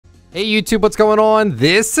Hey YouTube, what's going on?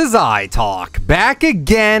 This is iTalk, back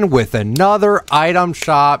again with another item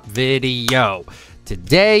shop video.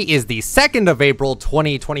 Today is the 2nd of April,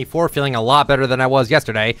 2024, feeling a lot better than I was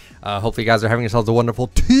yesterday. Hopefully you guys are having yourselves a wonderful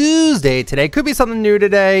Tuesday today. Could be something new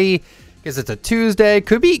today, because it's a Tuesday.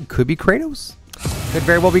 Could be Kratos. Could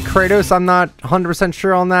very well be Kratos. I'm not 100%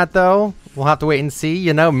 sure on that though. We'll have to wait and see,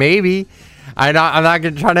 you know, maybe. I'm not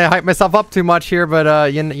gonna try to hype myself up too much here,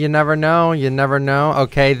 but you never know. You never know.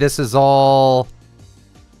 Okay, this is all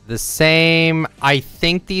the same. I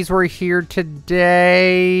think these were here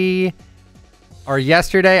today or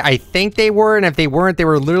yesterday. I think they were, and if they weren't, they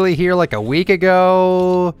were literally here like a week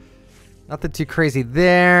ago. Nothing too crazy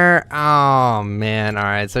there. Oh man. All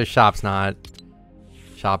right, so shop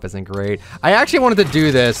isn't great. I actually wanted to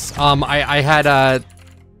do this. I had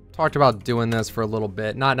talked about doing this for a little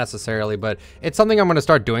bit, not necessarily, but it's something I'm going to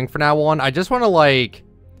start doing from now on. I just want to like,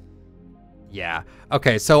 yeah.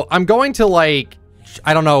 Okay, so I'm going to like,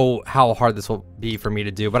 I don't know how hard this will be for me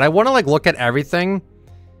to do, but I want to like look at everything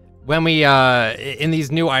when we in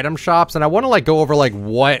these new item shops, and I want to like go over like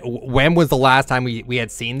when was the last time we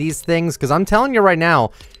had seen these things, because I'm telling you right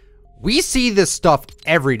now, we see this stuff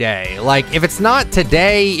every day. Like if it's not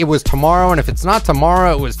today, it was tomorrow, and if it's not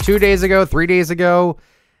tomorrow, it was 2 days ago, 3 days ago.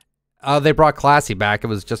 They brought Classy back. It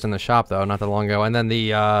was just in the shop though, not that long ago. And then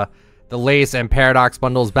the Lace and Paradox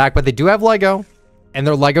bundles back, but they do have Lego, and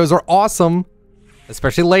their Legos are awesome,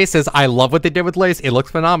 especially Laces. I love what they did with Lace. It looks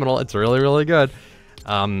phenomenal. It's really, really good.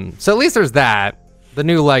 So at least there's that, the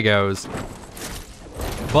new Legos.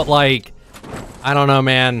 But like, I don't know,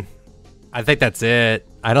 man. I think that's it.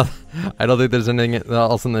 I don't think there's anything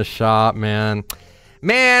else in the shop, man.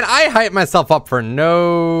 Man, I hype myself up for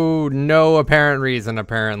no apparent reason,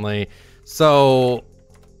 apparently. So,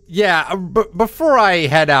 yeah, before I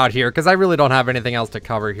head out here, because I really don't have anything else to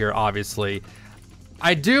cover here, obviously,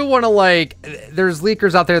 I do want to, like, there's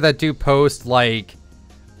leakers out there that do post, like,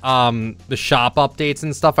 the shop updates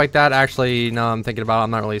and stuff like that. Actually, no, I'm thinking about it, I'm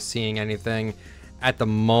not really seeing anything at the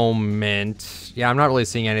moment. Yeah, I'm not really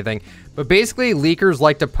seeing anything. But basically, leakers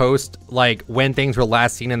like to post, like, when things were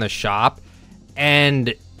last seen in the shop.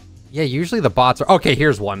 And yeah, usually the bots are okay.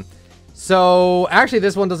 Here's one. So actually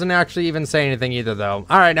this one doesn't actually even say anything either though.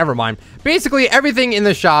 All right, never mind. Basically everything in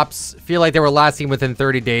the shops feel like they were last seen within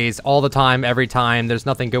 30 days all the time, every time. There's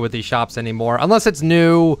nothing good with these shops anymore unless it's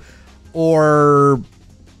new, or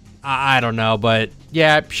I don't know. But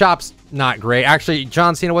yeah, shop's not great. Actually,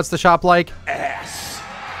 John Cena, what's the shop like? Ass.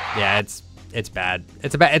 Yeah, it's bad.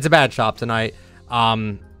 It's a bad shop tonight.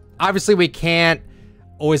 Obviously we can't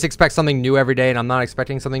always expect something new every day, and I'm not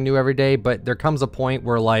expecting something new every day, but there comes a point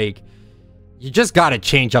where like you just got to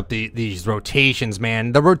change up these rotations,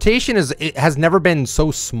 man. The rotation has never been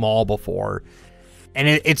so small before, and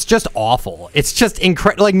it's just awful. It's just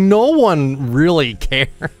incredible. Like no one really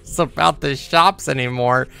cares about the shops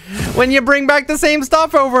anymore when you bring back the same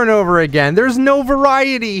stuff over and over again. There's no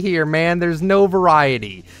variety here, man. There's no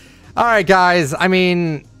variety. All right, guys, I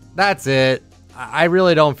mean, that's it. I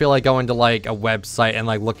really don't feel like going to like a website and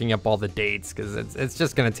like looking up all the dates, because it's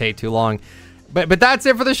just gonna take too long. But that's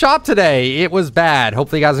it for the shop today. It was bad.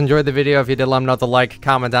 Hopefully you guys enjoyed the video. If you did, let me know with a like,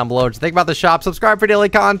 comment down below what you think about the shop. Subscribe for daily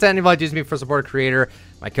content. If you'd like to use me for support a creator,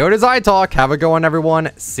 my code is iTalk. Have a good one, everyone.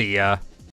 See ya.